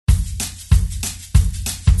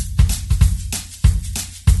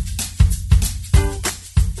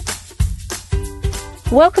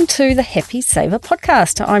Welcome to the Happy Saver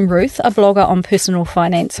podcast. I'm Ruth, a blogger on personal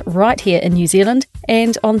finance right here in New Zealand,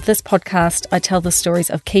 and on this podcast I tell the stories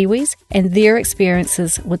of Kiwis and their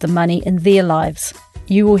experiences with the money in their lives.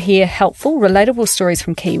 You will hear helpful, relatable stories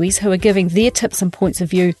from Kiwis who are giving their tips and points of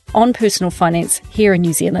view on personal finance here in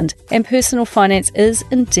New Zealand, and personal finance is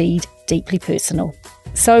indeed deeply personal.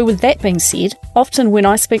 So with that being said, often when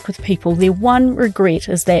I speak with people, their one regret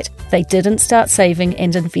is that they didn't start saving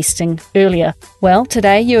and investing earlier. Well,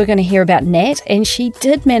 today you are going to hear about Nat, and she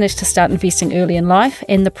did manage to start investing early in life,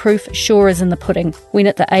 and the proof sure is in the pudding, when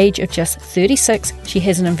at the age of just 36, she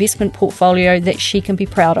has an investment portfolio that she can be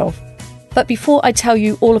proud of. But before I tell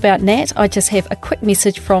you all about Nat, I just have a quick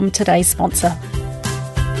message from today's sponsor.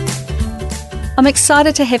 I'm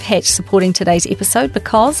excited to have Hatch supporting today's episode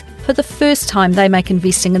because, for the first time, they make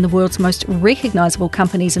investing in the world's most recognisable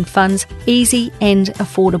companies and funds easy and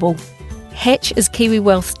affordable. Hatch is Kiwi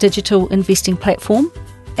Wealth's digital investing platform.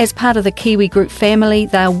 As part of the Kiwi Group family,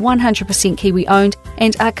 they are 100% Kiwi owned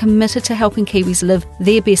and are committed to helping Kiwis live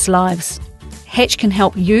their best lives. Hatch can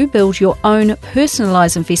help you build your own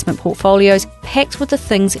personalised investment portfolios packed with the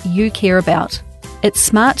things you care about. It's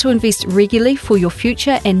smart to invest regularly for your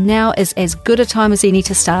future, and now is as good a time as any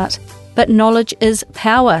to start. But knowledge is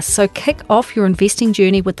power, so kick off your investing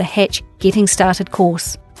journey with the Hatch Getting Started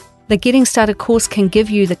course. The Getting Started course can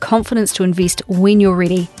give you the confidence to invest when you're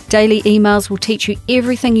ready. Daily emails will teach you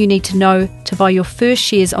everything you need to know to buy your first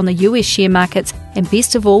shares on the US share markets, and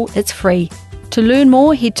best of all, it's free. To learn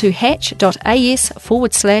more, head to hatch.as/The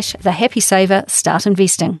Happy Saver Start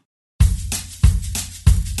Investing.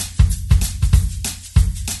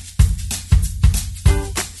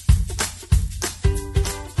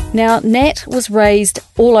 Now, Nat was raised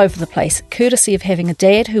all over the place, courtesy of having a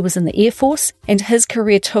dad who was in the Air Force, and his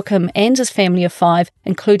career took him and his family of 5,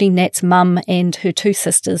 including Nat's mum and her 2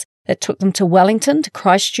 sisters. It took them to Wellington, to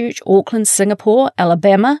Christchurch, Auckland, Singapore,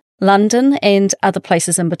 Alabama, London, and other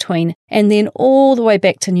places in between, and then all the way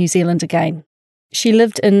back to New Zealand again. She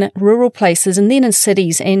lived in rural places and then in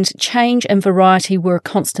cities, and change and variety were a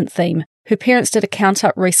constant theme. Her parents did a count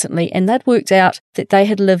up recently, and they'd worked out that they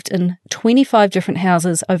had lived in 25 different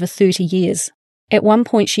houses over 30 years. At one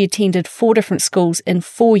point, she attended 4 different schools in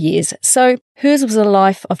 4 years, so hers was a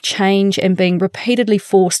life of change and being repeatedly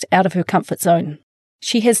forced out of her comfort zone.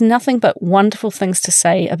 She has nothing but wonderful things to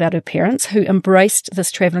say about her parents, who embraced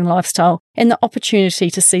this travelling lifestyle and the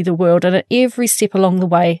opportunity to see the world, and at every step along the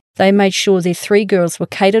way, they made sure their 3 girls were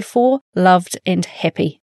catered for, loved, and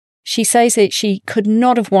happy. She says that she could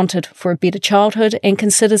not have wanted for a better childhood and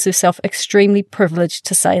considers herself extremely privileged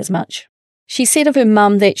to say as much. She said of her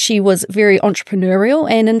mum that she was very entrepreneurial,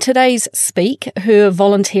 and in today's speak, her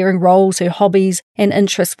volunteering roles, her hobbies and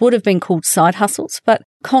interests would have been called side hustles, but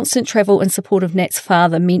constant travel in support of Nat's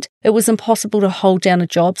father meant it was impossible to hold down a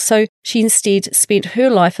job, so she instead spent her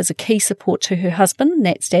life as a key support to her husband,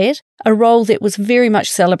 Nat's dad, a role that was very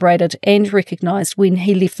much celebrated and recognised when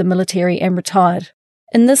he left the military and retired.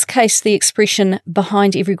 In this case, the expression,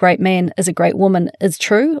 behind every great man is a great woman, is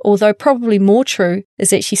true, although probably more true is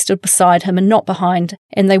that she stood beside him and not behind,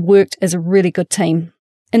 and they worked as a really good team.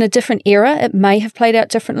 In a different era, it may have played out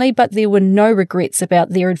differently, but there were no regrets about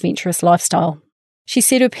their adventurous lifestyle. She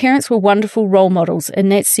said her parents were wonderful role models, and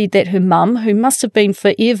Nat said that her mum, who must have been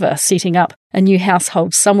forever setting up a new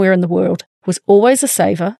household somewhere in the world, was always a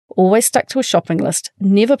saver, always stuck to a shopping list,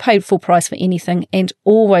 never paid full price for anything, and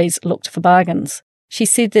always looked for bargains. She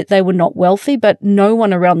said that they were not wealthy, but no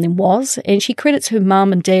one around them was, and she credits her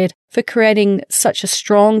mum and dad for creating such a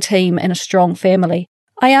strong team and a strong family.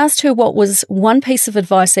 I asked her what was one piece of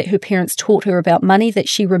advice that her parents taught her about money that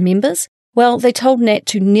she remembers. Well, they told Nat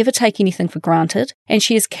to never take anything for granted, and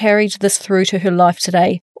she has carried this through to her life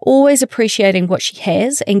today, always appreciating what she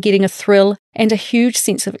has and getting a thrill and a huge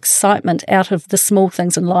sense of excitement out of the small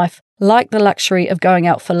things in life, like the luxury of going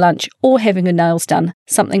out for lunch or having her nails done,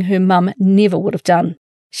 something her mum never would have done.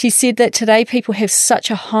 She said that today people have such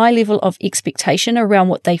a high level of expectation around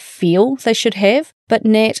what they feel they should have, but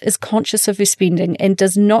Nat is conscious of her spending and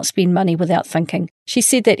does not spend money without thinking. She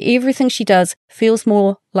said that everything she does feels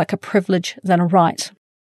more like a privilege than a right.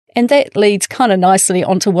 And that leads kind of nicely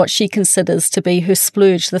onto what she considers to be her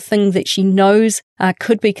splurge, the thing that she knows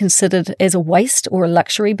could be considered as a waste or a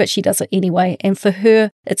luxury, but she does it anyway. And for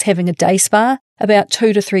her, it's having a day spa about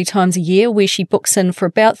 2 to 3 times a year where she books in for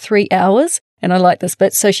about 3 hours. And I like this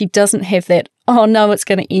bit, so she doesn't have that, oh no, it's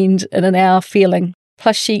going to end in an hour feeling.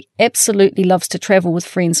 Plus, she absolutely loves to travel with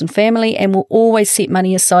friends and family and will always set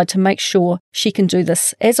money aside to make sure she can do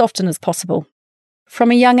this as often as possible. From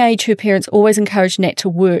a young age, her parents always encouraged Nat to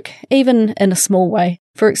work, even in a small way.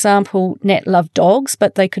 For example, Nat loved dogs,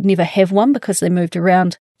 but they could never have one because they moved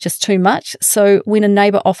around just too much. So when a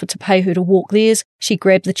neighbour offered to pay her to walk theirs, she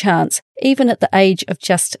grabbed the chance, even at the age of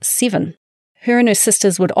just 7. Her and her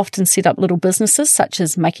sisters would often set up little businesses, such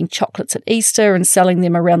as making chocolates at Easter and selling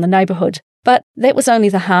them around the neighbourhood. But that was only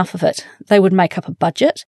the half of it. They would make up a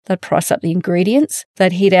budget, they'd price up the ingredients,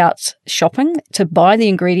 they'd head out shopping to buy the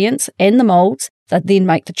ingredients and the moulds, they'd then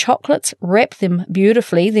make the chocolates, wrap them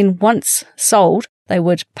beautifully, then once sold, they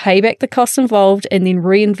would pay back the costs involved and then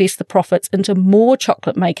reinvest the profits into more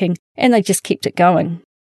chocolate making, and they just kept it going.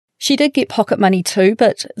 She did get pocket money too,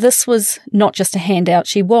 but this was not just a handout.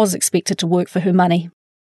 She was expected to work for her money.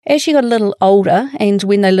 As she got a little older, and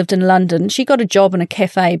when they lived in London, she got a job in a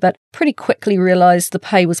cafe, but pretty quickly realised the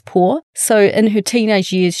pay was poor. So in her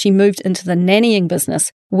teenage years, she moved into the nannying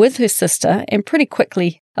business with her sister, and pretty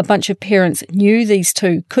quickly a bunch of parents knew these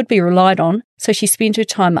two could be relied on. So she spent her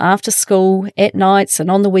time after school, at nights and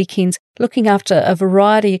on the weekends, looking after a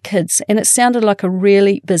variety of kids, and it sounded like a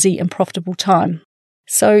really busy and profitable time.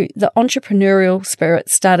 So the entrepreneurial spirit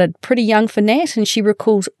started pretty young for Nat, and she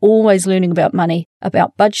recalls always learning about money,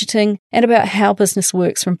 about budgeting, and about how business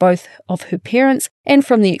works from both of her parents and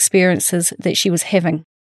from the experiences that she was having.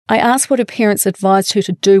 I asked what her parents advised her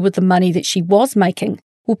to do with the money that she was making.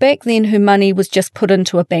 Well, back then her money was just put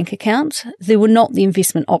into a bank account. There were not the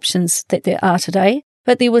investment options that there are today,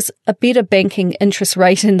 but there was a better banking interest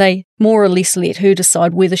rate, and they more or less let her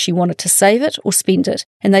decide whether she wanted to save it or spend it.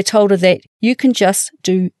 And they told her that you can just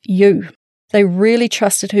do you. They really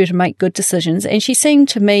trusted her to make good decisions, and she seemed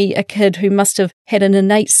to me a kid who must have had an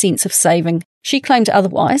innate sense of saving. She claimed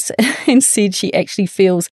otherwise and said she actually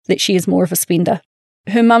feels that she is more of a spender.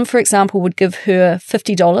 Her mum, for example, would give her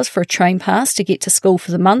 $50 for a train pass to get to school for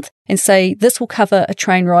the month and say, this will cover a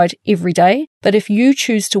train ride every day, but if you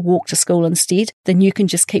choose to walk to school instead, then you can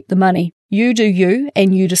just keep the money. You do you,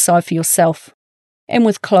 and you decide for yourself. And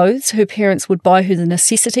with clothes, her parents would buy her the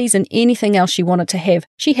necessities, and anything else she wanted to have,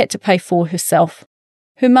 she had to pay for herself.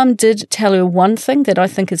 Her mum did tell her one thing that I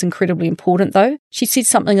think is incredibly important though. She said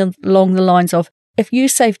something along the lines of, if you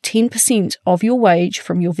save 10% of your wage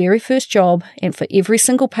from your very first job and for every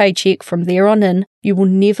single paycheck from there on in, you will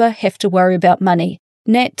never have to worry about money.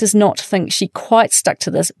 Nat does not think she quite stuck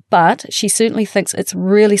to this, but she certainly thinks it's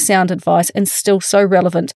really sound advice and still so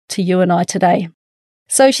relevant to you and I today.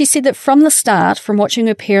 So she said that from the start, from watching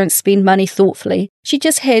her parents spend money thoughtfully, she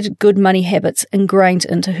just had good money habits ingrained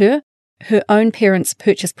into her. Her own parents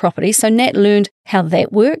purchased property, so Nat learned how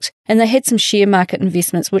that worked, and they had some share market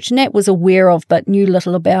investments which Nat was aware of but knew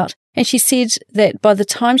little about. And she said that by the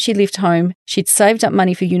time she left home, she'd saved up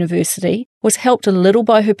money for university, was helped a little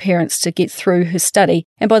by her parents to get through her study,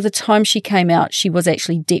 and by the time she came out, she was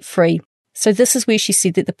actually debt-free. So this is where she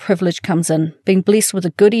said that the privilege comes in. Being blessed with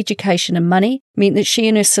a good education and money meant that she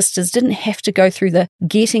and her sisters didn't have to go through the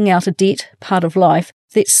getting out of debt part of life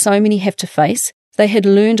that so many have to face. They had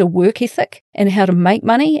learned a work ethic and how to make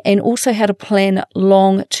money, and also how to plan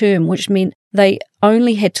long term, which meant they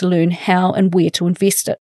only had to learn how and where to invest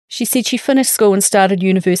it. She said she finished school and started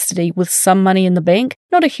university with some money in the bank,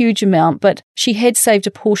 not a huge amount, but she had saved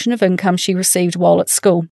a portion of income she received while at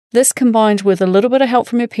school. This, combined with a little bit of help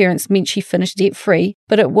from her parents, meant she finished debt-free,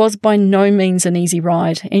 but it was by no means an easy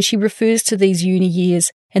ride, and she refers to these uni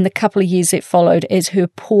years and the couple of years that followed as her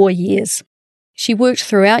poor years. She worked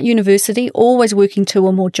throughout university, always working 2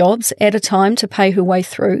 or more jobs at a time to pay her way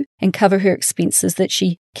through and cover her expenses that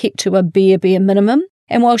she kept to a bare minimum.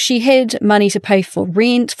 And while she had money to pay for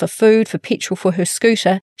rent, for food, for petrol for her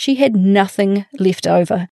scooter, she had nothing left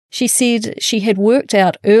over. She said she had worked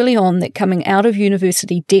out early on that coming out of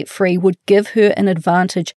university debt-free would give her an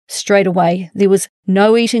advantage straight away. There was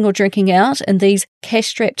no eating or drinking out, and these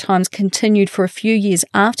cash-strapped times continued for a few years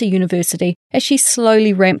after university as she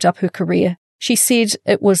slowly ramped up her career. She said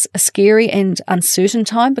it was a scary and uncertain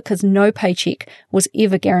time because no paycheck was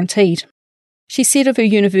ever guaranteed. She said of her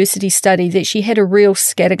university study that she had a real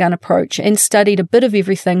scattergun approach and studied a bit of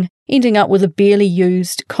everything, ending up with a barely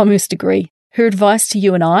used commerce degree. Her advice to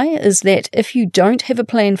you and I is that if you don't have a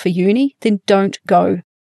plan for uni, then don't go.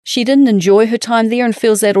 She didn't enjoy her time there and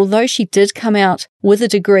feels that although she did come out with a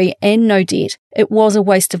degree and no debt, it was a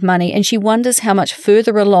waste of money, and she wonders how much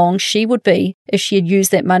further along she would be if she had used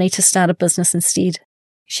that money to start a business instead.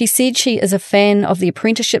 She said she is a fan of the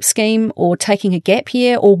apprenticeship scheme, or taking a gap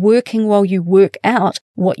year, or working while you work out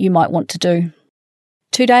what you might want to do.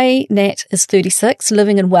 Today, Nat is 36,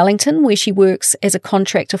 living in Wellington, where she works as a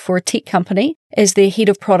contractor for a tech company as their head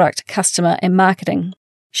of product, customer and marketing.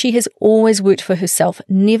 She has always worked for herself,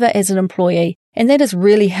 never as an employee, And that has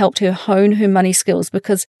really helped her hone her money skills,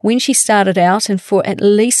 because when she started out and for at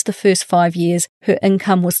least the first 5 years, her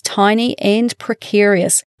income was tiny and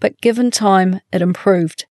precarious, but given time, it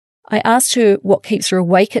improved. I asked her what keeps her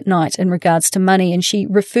awake at night in regards to money, and she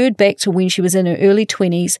referred back to when she was in her early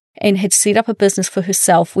 20s and had set up a business for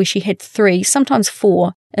herself where she had 3, sometimes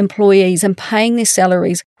 4 employees, and paying their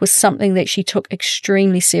salaries was something that she took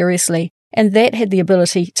extremely seriously, and that had the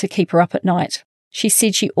ability to keep her up at night. She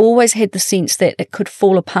said she always had the sense that it could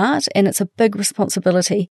fall apart, and it's a big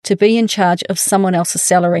responsibility to be in charge of someone else's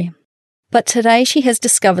salary. But today she has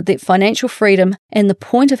discovered that financial freedom and the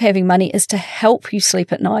point of having money is to help you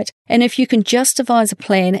sleep at night. And if you can just devise a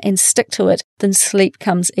plan and stick to it, then sleep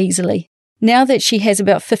comes easily. Now that she has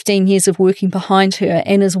about 15 years of working behind her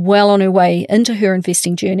and is well on her way into her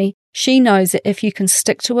investing journey, she knows that if you can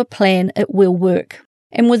stick to a plan, it will work.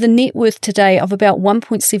 And with a net worth today of about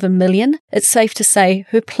 1.7 million, it's safe to say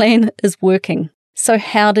her plan is working. So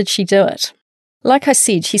how did she do it? Like I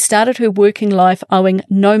said, she started her working life owing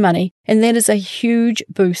no money, and that is a huge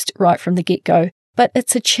boost right from the get-go. But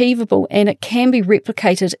it's achievable, and it can be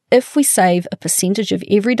replicated if we save a percentage of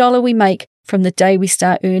every dollar we make from the day we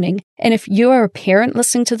start earning. And if you are a parent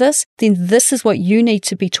listening to this, then this is what you need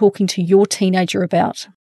to be talking to your teenager about.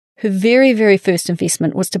 Her very, very first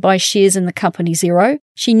investment was to buy shares in the company Xero.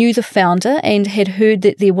 She knew the founder and had heard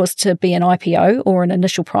that there was to be an IPO, or an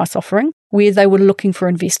initial price offering, where they were looking for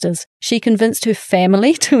investors. She convinced her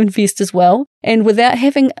family to invest as well, and without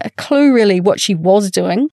having a clue really what she was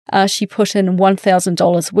doing, she put in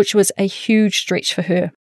 $1,000, which was a huge stretch for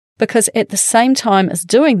her, because at the same time as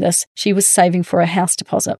doing this, she was saving for a house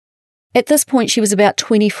deposit. At this point, she was about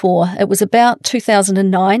 24. It was about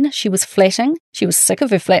 2009. She was flatting. She was sick of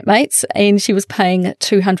her flatmates, and she was paying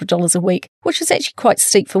 $200 a week, which was actually quite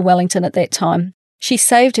steep for Wellington at that time. She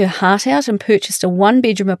saved her heart out and purchased a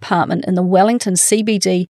 1-bedroom apartment in the Wellington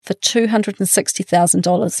CBD for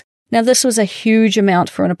 $260,000. Now, this was a huge amount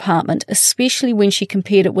for an apartment, especially when she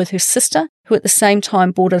compared it with her sister, who at the same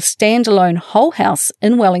time bought a standalone whole house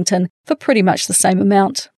in Wellington for pretty much the same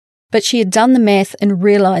amount. But she had done the math and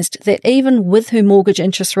realised that even with her mortgage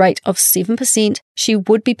interest rate of 7%, she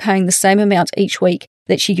would be paying the same amount each week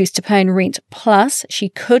that she used to pay in rent, plus she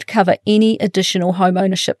could cover any additional home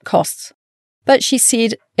ownership costs. But she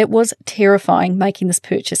said it was terrifying making this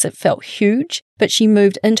purchase. It felt huge, but she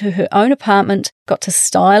moved into her own apartment, got to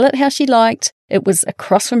style it how she liked. It was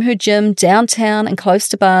across from her gym, downtown and close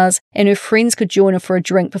to bars, and her friends could join her for a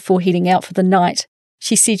drink before heading out for the night.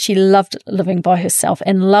 She said she loved living by herself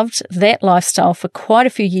and loved that lifestyle for quite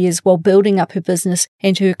a few years while building up her business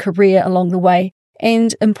and her career along the way.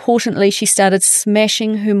 And importantly, she started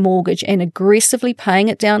smashing her mortgage and aggressively paying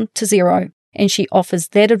it down to zero. And she offers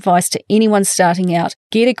that advice to anyone starting out.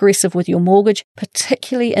 Get aggressive with your mortgage,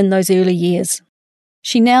 particularly in those early years.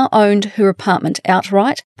 She now owned her apartment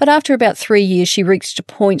outright, but after about 3 years, she reached a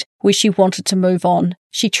point where she wanted to move on.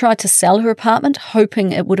 She tried to sell her apartment,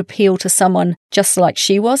 hoping it would appeal to someone just like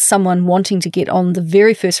she was, someone wanting to get on the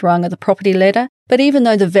very first rung of the property ladder. But even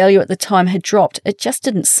though the value at the time had dropped, it just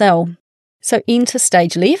didn't sell. So enter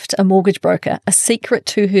stage left, a mortgage broker, a secret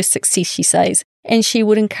to her success, she says. And she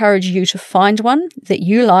would encourage you to find one that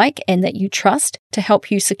you like and that you trust to help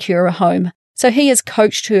you secure a home. So he has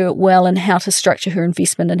coached her well in how to structure her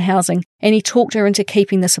investment in housing, and he talked her into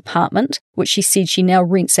keeping this apartment, which she said she now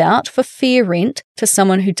rents out for fair rent to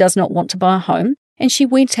someone who does not want to buy a home, and she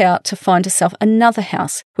went out to find herself another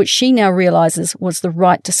house, which she now realises was the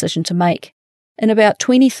right decision to make. In about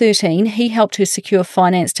 2013, he helped her secure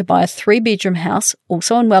finance to buy a 3-bedroom house,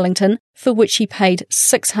 also in Wellington, for which she paid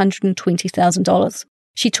 $620,000.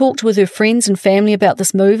 She talked with her friends and family about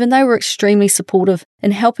this move, and they were extremely supportive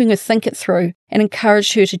in helping her think it through and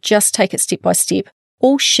encouraged her to just take it step by step.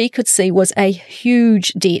 All she could see was a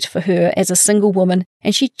huge debt for her as a single woman,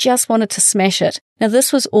 and she just wanted to smash it. Now,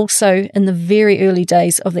 this was also in the very early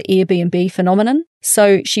days of the Airbnb phenomenon,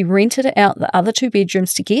 so she rented out the other 2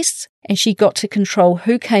 bedrooms to guests, and she got to control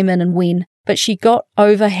who came in and when. But she got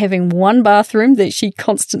over having one bathroom that she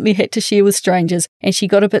constantly had to share with strangers, and she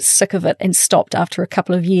got a bit sick of it and stopped after a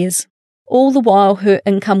couple of years. All the while, her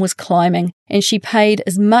income was climbing, and she paid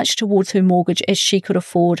as much towards her mortgage as she could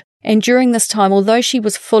afford. And during this time, although she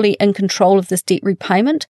was fully in control of this debt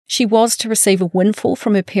repayment, she was to receive a windfall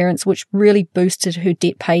from her parents, which really boosted her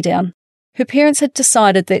debt paydown. Her parents had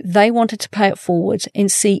decided that they wanted to pay it forward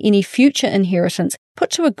and see any future inheritance put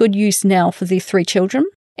to a good use now for their 3 children.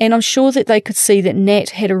 And I'm sure that they could see that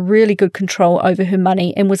Nat had a really good control over her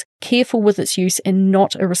money and was careful with its use and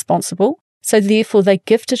not irresponsible. So therefore they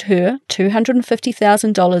gifted her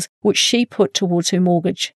 $250,000, which she put towards her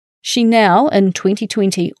mortgage. She now, in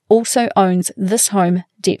 2020, also owns this home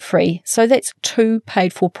debt-free, so that's 2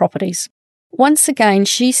 paid-for properties. Once again,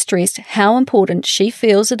 she stressed how important she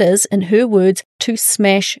feels it is, in her words, to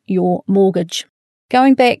smash your mortgage.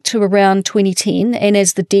 Going back to around 2010, and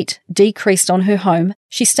as the debt decreased on her home,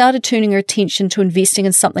 she started turning her attention to investing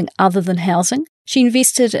in something other than housing. She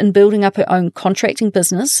invested in building up her own contracting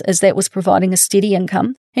business, as that was providing a steady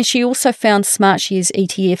income, and she also found Smartshares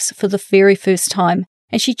ETFs for the very first time.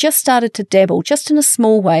 And she just started to dabble, just in a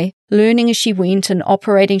small way, learning as she went and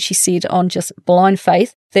operating, she said, on just blind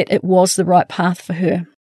faith that it was the right path for her.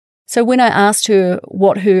 So when I asked her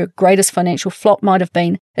what her greatest financial flop might have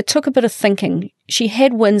been, it took a bit of thinking. She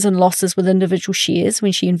had wins and losses with individual shares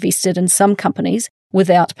when she invested in some companies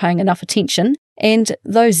without paying enough attention. And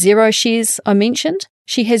those Xero shares I mentioned,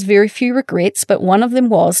 she has very few regrets, but one of them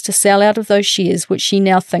was to sell out of those shares, which she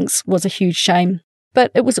now thinks was a huge shame.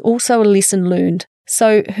 But it was also a lesson learned.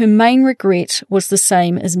 So her main regret was the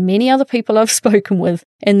same as many other people I've spoken with,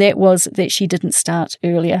 and that was that she didn't start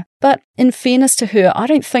earlier. But in fairness to her, I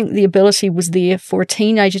don't think the ability was there for a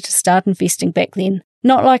teenager to start investing back then.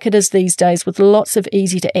 Not like it is these days, with lots of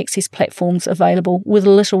easy-to-access platforms available with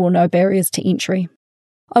little or no barriers to entry.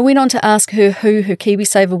 I went on to ask her who her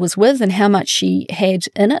KiwiSaver was with and how much she had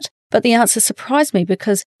in it, but the answer surprised me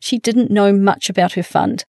because she didn't know much about her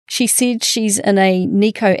fund. She said she's in a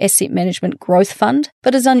Nikko Asset Management Growth Fund,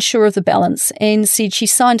 but is unsure of the balance, and said she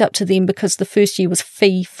signed up to them because the first year was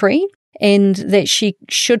fee-free and that she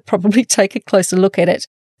should probably take a closer look at it.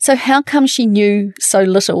 So how come she knew so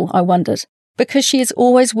little, I wondered? Because she has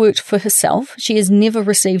always worked for herself. She has never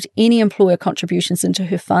received any employer contributions into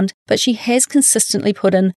her fund, but she has consistently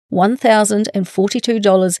put in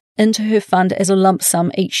 $1,042 into her fund as a lump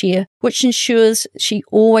sum each year, which ensures she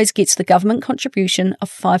always gets the government contribution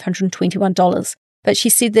of $521. But she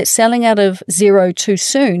said that selling out of Xero too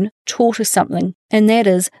soon taught her something, and that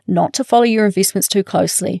is not to follow your investments too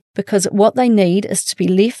closely, because what they need is to be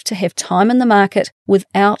left to have time in the market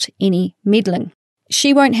without any meddling.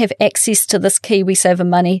 She won't have access to this KiwiSaver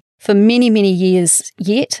money for many, many years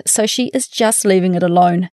yet, so she is just leaving it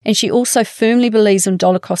alone. And she also firmly believes in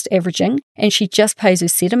dollar cost averaging, and she just pays her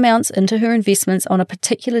set amounts into her investments on a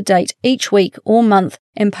particular date each week or month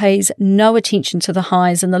and pays no attention to the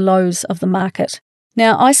highs and the lows of the market.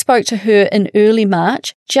 Now, I spoke to her in early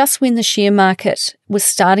March, just when the share market was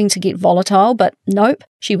starting to get volatile, but nope,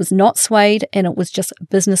 she was not swayed and it was just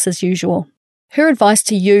business as usual. Her advice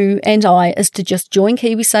to you and I is to just join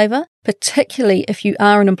KiwiSaver, particularly if you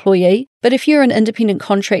are an employee. But if you're an independent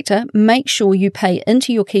contractor, make sure you pay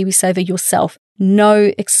into your KiwiSaver yourself.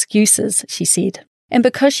 No excuses, she said. And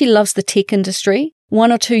because she loves the tech industry, 1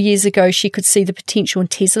 or 2 years ago she could see the potential in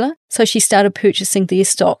Tesla, so she started purchasing their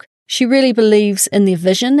stock. She really believes in their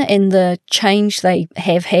vision and the change they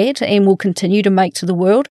have had and will continue to make to the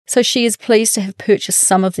world, so she is pleased to have purchased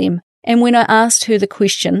some of them. And when I asked her the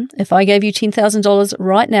question, if I gave you $10,000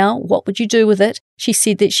 right now, what would you do with it? She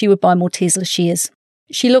said that she would buy more Tesla shares.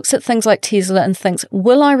 She looks at things like Tesla and thinks,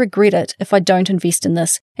 will I regret it if I don't invest in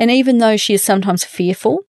this? And even though she is sometimes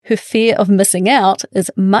fearful, her fear of missing out is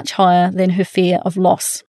much higher than her fear of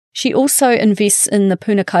loss. She also invests in the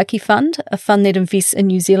Punakaiki Fund, a fund that invests in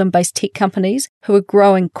New Zealand-based tech companies who are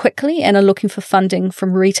growing quickly and are looking for funding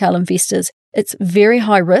from retail investors. It's very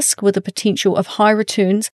high risk with the potential of high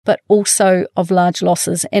returns, but also of large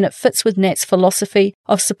losses, and it fits with Nat's philosophy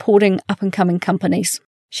of supporting up-and-coming companies.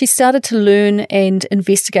 She started to learn and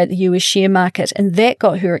investigate the US share market, and that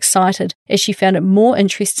got her excited as she found it more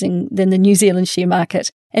interesting than the New Zealand share market.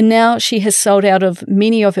 And now she has sold out of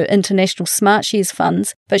many of her international Smartshares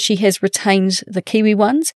funds, but she has retained the Kiwi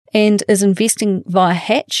ones and is investing via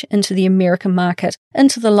Hatch into the American market,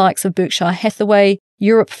 into the likes of Berkshire Hathaway,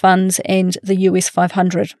 Europe funds, and the US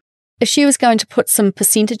 500. If she was going to put some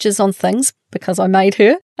percentages on things, because I made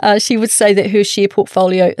her, she would say that her share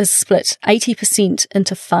portfolio is split 80%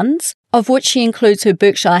 into funds, of which she includes her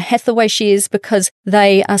Berkshire Hathaway shares because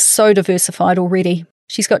they are so diversified already.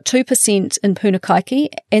 She's got 2% in Punakaiki,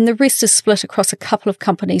 and the rest is split across a couple of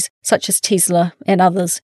companies such as Tesla and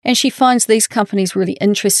others. And she finds these companies really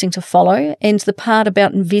interesting to follow, and the part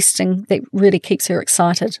about investing that really keeps her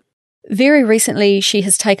excited. Very recently, she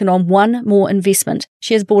has taken on one more investment.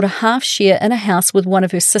 She has bought a half share in a house with one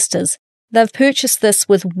of her sisters. They've purchased this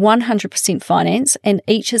with 100% finance, and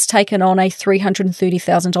each has taken on a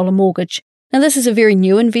 $330,000 mortgage. Now, this is a very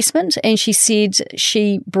new investment, and she said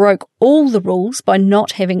she broke all the rules by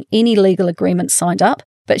not having any legal agreement signed up.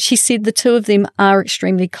 But she said the two of them are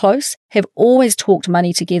extremely close, have always talked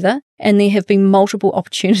money together, and there have been multiple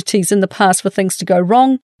opportunities in the past for things to go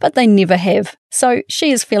wrong, but they never have. So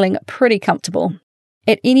she is feeling pretty comfortable.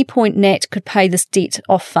 At any point, Nat could pay this debt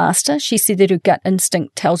off faster. She said that her gut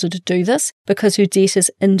instinct tells her to do this because her debt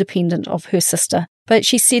is independent of her sister. But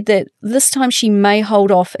she said that this time she may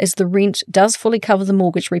hold off as the rent does fully cover the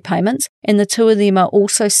mortgage repayments, and the two of them are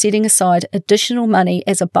also setting aside additional money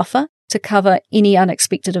as a buffer to cover any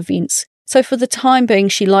unexpected events. So for the time being,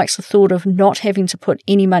 she likes the thought of not having to put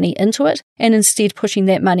any money into it and instead pushing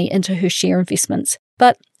that money into her share investments.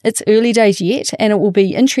 But it's early days yet, and it will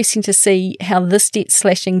be interesting to see how this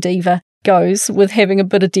debt-slashing diva goes with having a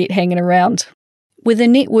bit of debt hanging around. With her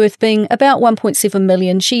net worth being about $1.7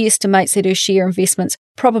 million, she estimates that her share investments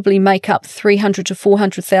probably make up $300,000 to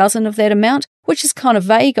 $400,000 of that amount, which is kind of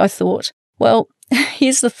vague, I thought. Well,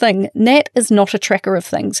 here's the thing. Nat is not a tracker of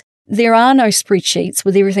things. There are no spreadsheets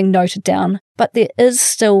with everything noted down, but there is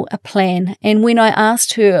still a plan. And when I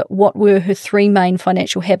asked her what were her three main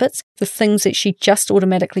financial habits, the things that she just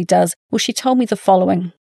automatically does, well, she told me the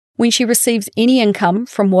following. When she receives any income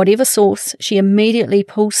from whatever source, she immediately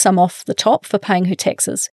pulls some off the top for paying her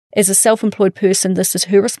taxes. As a self-employed person, this is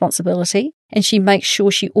her responsibility, and she makes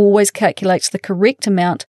sure she always calculates the correct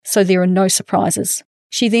amount so there are no surprises.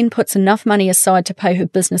 She then puts enough money aside to pay her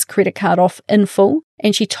business credit card off in full,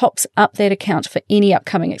 and she tops up that account for any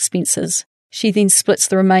upcoming expenses. She then splits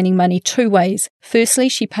the remaining money two ways. Firstly,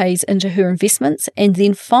 she pays into her investments, and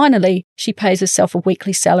then finally, she pays herself a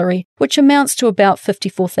weekly salary, which amounts to about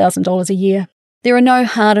 $54,000 a year. There are no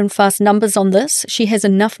hard and fast numbers on this. She has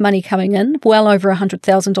enough money coming in, well over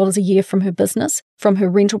 $100,000 a year from her business, from her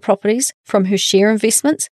rental properties, from her share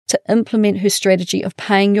investments, to implement her strategy of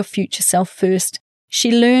paying your future self first. She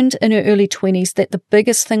learned in her early 20s that the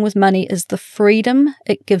biggest thing with money is the freedom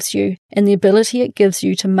it gives you and the ability it gives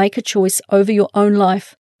you to make a choice over your own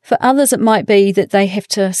life. For others, it might be that they have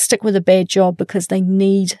to stick with a bad job because they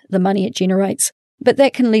need the money it generates. But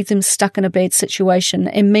that can leave them stuck in a bad situation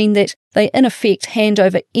and mean that they, in effect, hand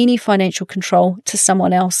over any financial control to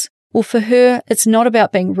someone else. Well, for her, it's not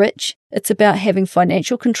about being rich, it's about having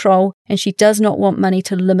financial control, and she does not want money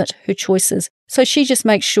to limit her choices. So she just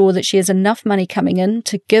makes sure that she has enough money coming in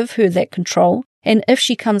to give her that control, and if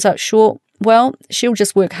she comes up short, well, she'll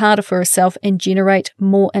just work harder for herself and generate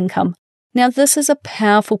more income. Now, this is a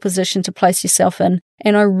powerful position to place yourself in,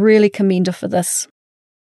 and I really commend her for this.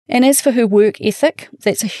 And as for her work ethic,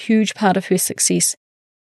 that's a huge part of her success.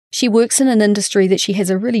 She works in an industry that she has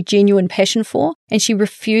a really genuine passion for, and she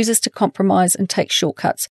refuses to compromise and take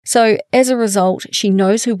shortcuts. So as a result, she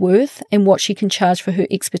knows her worth and what she can charge for her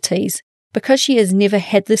expertise. Because she has never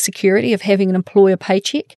had the security of having an employer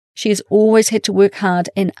paycheck, she has always had to work hard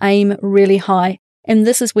and aim really high. And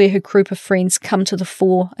this is where her group of friends come to the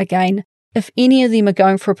fore again. If any of them are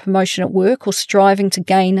going for a promotion at work or striving to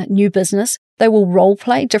gain new business, they will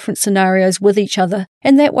role-play different scenarios with each other,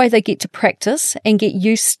 and that way they get to practice and get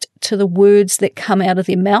used to the words that come out of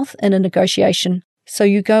their mouth in a negotiation. So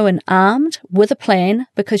you go in armed with a plan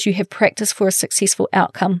because you have practiced for a successful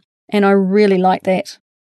outcome, and I really like that.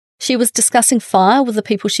 She was discussing FIRE with the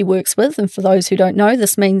people she works with, and for those who don't know,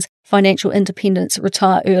 this means financial independence,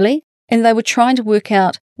 retire early, and they were trying to work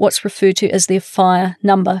out what's referred to as their FIRE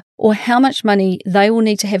number, or how much money they will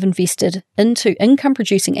need to have invested into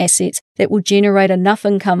income-producing assets that will generate enough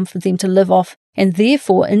income for them to live off, and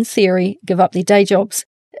therefore, in theory, give up their day jobs.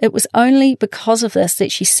 It was only because of this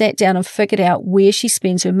that she sat down and figured out where she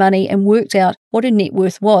spends her money and worked out what her net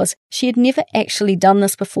worth was. She had never actually done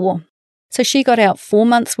this before. So she got out 4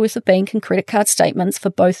 months' worth of bank and credit card statements for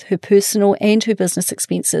both her personal and her business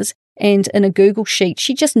expenses, and in a Google sheet,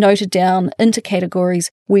 she just noted down into categories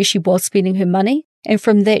where she was spending her money, and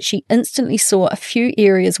from that she instantly saw a few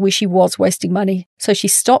areas where she was wasting money. So she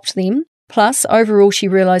stopped them, plus overall she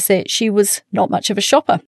realised that she was not much of a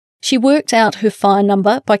shopper. She worked out her FIRE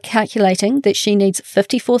number by calculating that she needs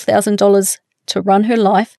 $54,000 to run her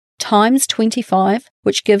life times 25,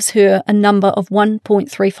 which gives her a number of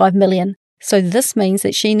 $1.35 million. So this means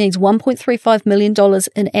that she needs $1.35 million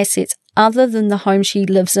in assets other than the home she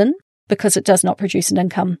lives in, because it does not produce an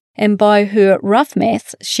income. And by her rough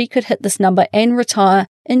maths, she could hit this number and retire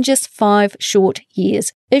in just 5 short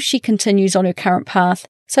years if she continues on her current path.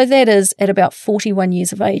 So that is at about 41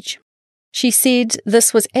 years of age. She said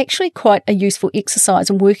this was actually quite a useful exercise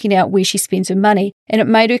in working out where she spends her money, and it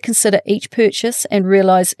made her consider each purchase and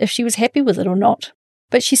realise if she was happy with it or not.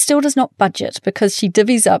 But she still does not budget because she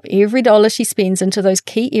divvies up every dollar she spends into those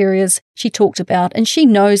key areas she talked about, and she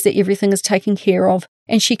knows that everything is taken care of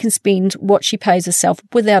and she can spend what she pays herself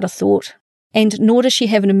without a thought. And nor does she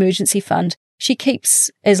have an emergency fund. She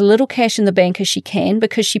keeps as little cash in the bank as she can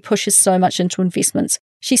because she pushes so much into investments.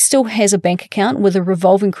 She still has a bank account with a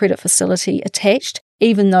revolving credit facility attached,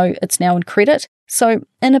 even though it's now in credit. So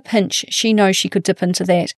in a pinch, she knows she could dip into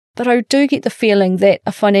that. But I do get the feeling that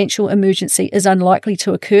a financial emergency is unlikely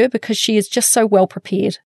to occur because she is just so well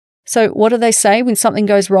prepared. So what do they say? When something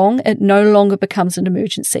goes wrong, it no longer becomes an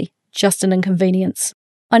emergency, just an inconvenience.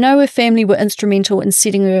 I know her family were instrumental in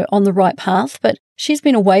setting her on the right path, but she's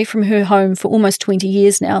been away from her home for almost 20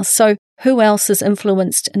 years now, so who else has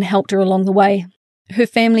influenced and helped her along the way? Her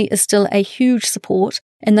family is still a huge support,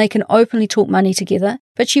 and they can openly talk money together,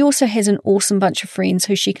 but she also has an awesome bunch of friends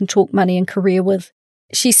who she can talk money and career with.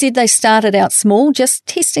 She said they started out small, just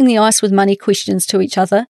testing the ice with money questions to each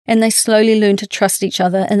other, and they slowly learned to trust each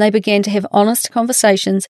other, and they began to have honest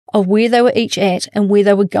conversations of where they were each at and where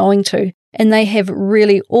they were going to, and they have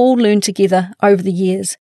really all learned together over the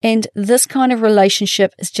years. And this kind of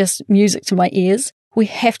relationship is just music to my ears. We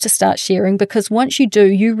have to start sharing, because once you do,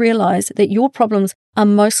 you realize that your problems are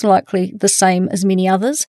most likely the same as many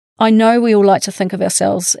others. I know we all like to think of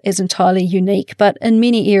ourselves as entirely unique, but in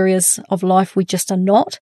many areas of life we just are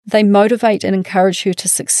not. They motivate and encourage her to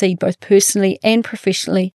succeed both personally and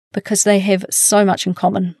professionally because they have so much in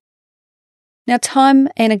common. Now, time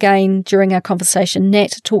and again during our conversation,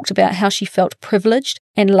 Nat talked about how she felt privileged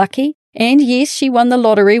and lucky. And yes, she won the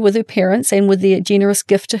lottery with her parents and with their generous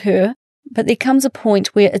gift to her. But there comes a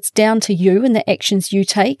point where it's down to you and the actions you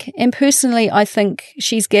take. And personally, I think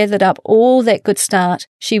she's gathered up all that good start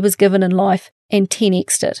she was given in life and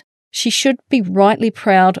 10x'd it. She should be rightly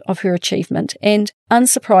proud of her achievement. And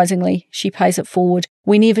unsurprisingly, she pays it forward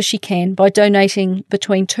whenever she can by donating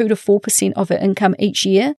between 2 to 4% of her income each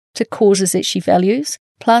year to causes that she values.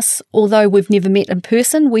 Plus, although we've never met in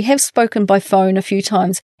person, we have spoken by phone a few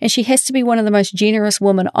times, and she has to be one of the most generous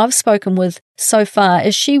women I've spoken with so far,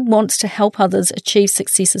 as she wants to help others achieve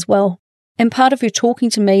success as well. And part of her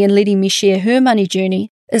talking to me and letting me share her money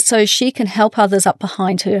journey is so she can help others up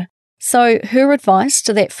behind her. So her advice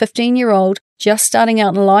to that 15-year-old just starting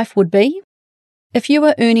out in life would be, if you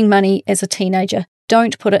are earning money as a teenager,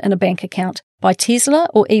 don't put it in a bank account. Buy Tesla,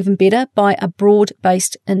 or even better, buy a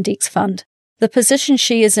broad-based index fund. The position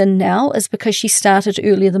she is in now is because she started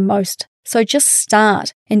earlier than most. So just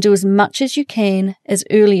start and do as much as you can as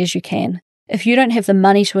early as you can. If you don't have the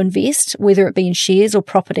money to invest, whether it be in shares or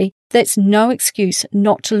property, that's no excuse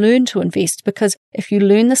not to learn to invest, because if you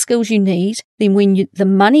learn the skills you need, then when the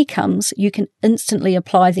money comes, you can instantly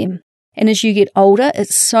apply them. And as you get older,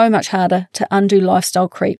 it's so much harder to undo lifestyle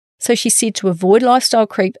creep. So she said to avoid lifestyle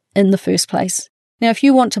creep in the first place. Now, if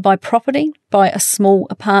you want to buy property, buy a small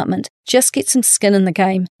apartment. Just get some skin in the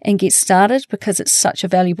game and get started, because it's such a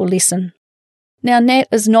valuable lesson. Now, Nat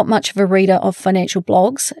is not much of a reader of financial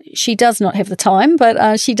blogs. She does not have the time,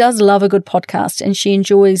 but she does love a good podcast, and she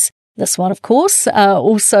enjoys this one, of course.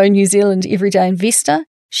 Also, New Zealand Everyday Investor.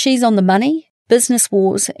 She's on the Money, Business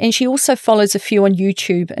Wars, and she also follows a few on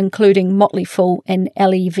YouTube, including Motley Fool and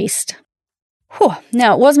Ali Vest. Whew.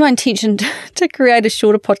 Now, it was my intention to create a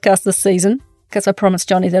shorter podcast this season, because I promised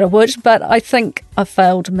Johnny that I would, but I think I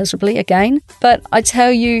failed miserably again. But I tell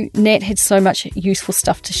you, Nat had so much useful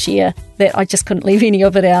stuff to share that I just couldn't leave any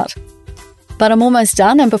of it out. But I'm almost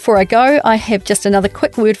done, and before I go, I have just another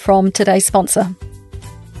quick word from today's sponsor.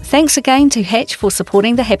 Thanks again to Hatch for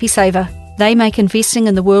supporting The Happy Saver. They make investing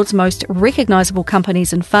in the world's most recognisable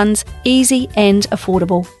companies and funds easy and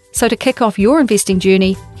affordable. So to kick off your investing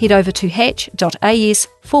journey, head over to hatch.as/The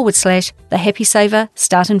Happy Saver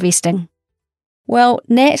Start Investing. Well,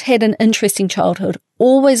 Nat had an interesting childhood,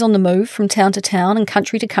 always on the move from town to town and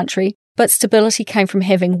country to country, but stability came from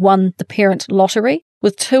having won the parent lottery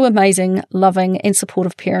with 2 amazing, loving and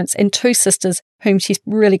supportive parents and 2 sisters whom she's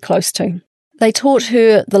really close to. They taught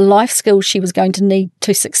her the life skills she was going to need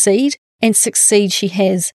to succeed, and succeed she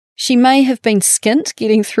has. She may have been skint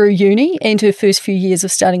getting through uni and her first few years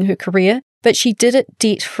of starting her career, but she did it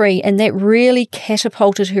debt-free, and that really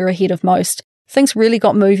catapulted her ahead of most. Things really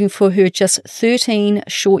got moving for her just 13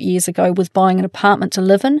 short years ago with buying an apartment to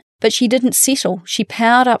live in, but she didn't settle. She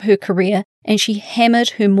powered up her career and she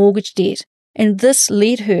hammered her mortgage debt. And this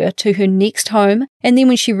led her to her next home, and then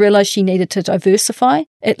when she realised she needed to diversify,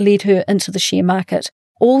 it led her into the share market.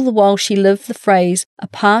 All the while she lived the phrase, a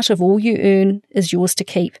part of all you earn is yours to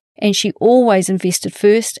keep, and she always invested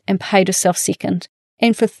first and paid herself second.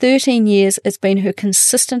 And for 13 years, it's been her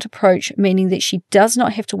consistent approach, meaning that she does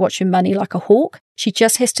not have to watch her money like a hawk. She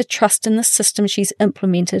just has to trust in the system she's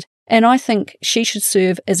implemented. And I think she should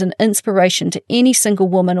serve as an inspiration to any single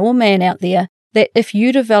woman or man out there that if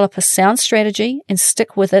you develop a sound strategy and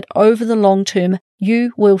stick with it over the long term,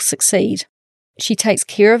 you will succeed. She takes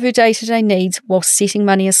care of her day-to-day needs while setting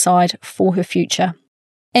money aside for her future.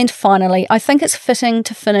 And finally, I think it's fitting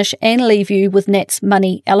to finish and leave you with Nat's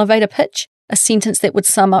money elevator pitch. a sentence that would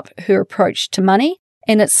sum up her approach to money,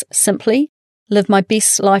 and it's simply, live my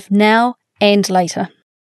best life now and later.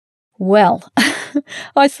 Well,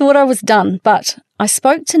 I thought I was done, but I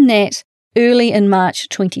spoke to Nat early in March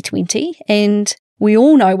 2020, and we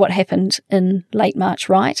all know what happened in late March,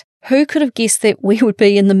 right? Who could have guessed that we would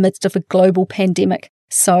be in the midst of a global pandemic?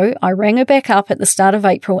 So I rang her back up at the start of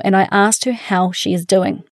April and I asked her how she is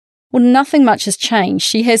doing. Well, nothing much has changed.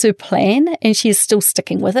 She has her plan and she is still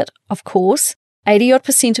sticking with it, of course.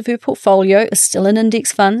 80-odd% of her portfolio is still in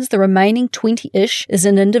index funds. The remaining 20-ish is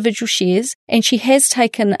in individual shares, and she has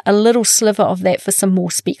taken a little sliver of that for some more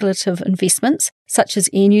speculative investments, such as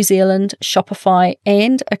Air New Zealand, Shopify,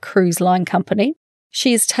 and a cruise line company.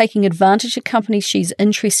 She is taking advantage of companies she's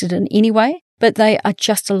interested in anyway, but they are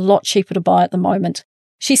just a lot cheaper to buy at the moment.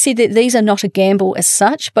 She said that these are not a gamble as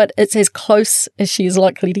such, but it's as close as she is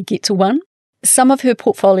likely to get to one. Some of her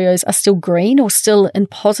portfolios are still green or still in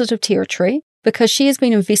positive territory, because she has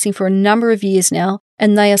been investing for a number of years now,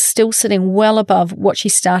 and they are still sitting well above what she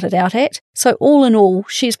started out at. So all in all,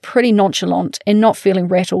 she is pretty nonchalant and not feeling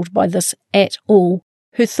rattled by this at all.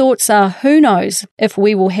 Her thoughts are, who knows if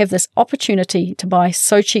we will have this opportunity to buy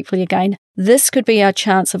so cheaply again. This could be our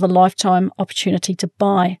chance of a lifetime opportunity to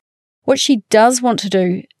buy. What she does want to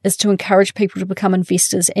do is to encourage people to become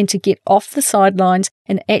investors and to get off the sidelines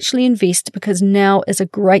and actually invest, because now is a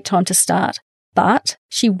great time to start. But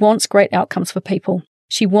she wants great outcomes for people.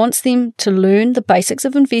 She wants them to learn the basics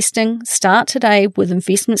of investing, start today with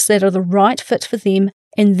investments that are the right fit for them,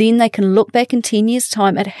 and then they can look back in 10 years'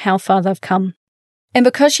 time at how far they've come. And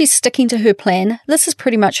because she's sticking to her plan, this is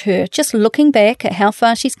pretty much her, just looking back at how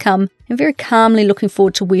far she's come and very calmly looking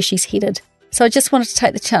forward to where she's headed. So I just wanted to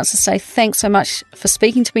take the chance to say thanks so much for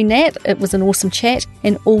speaking to me, Nat. It was an awesome chat,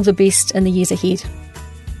 and all the best in the years ahead.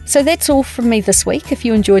 So that's all from me this week. If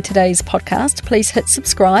you enjoyed today's podcast, please hit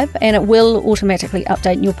subscribe, and it will automatically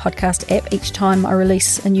update your podcast app each time I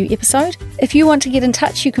release a new episode. If you want to get in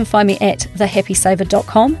touch, you can find me at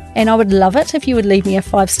thehappysaver.com, and I would love it if you would leave me a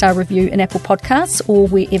 5-star review in Apple Podcasts or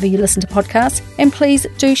wherever you listen to podcasts, and please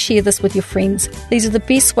do share this with your friends. These are the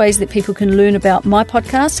best ways that people can learn about my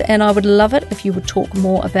podcast, and I would love it if you would talk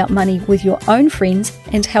more about money with your own friends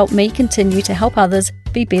and help me continue to help others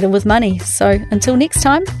be better with money. So until next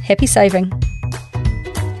time, happy saving.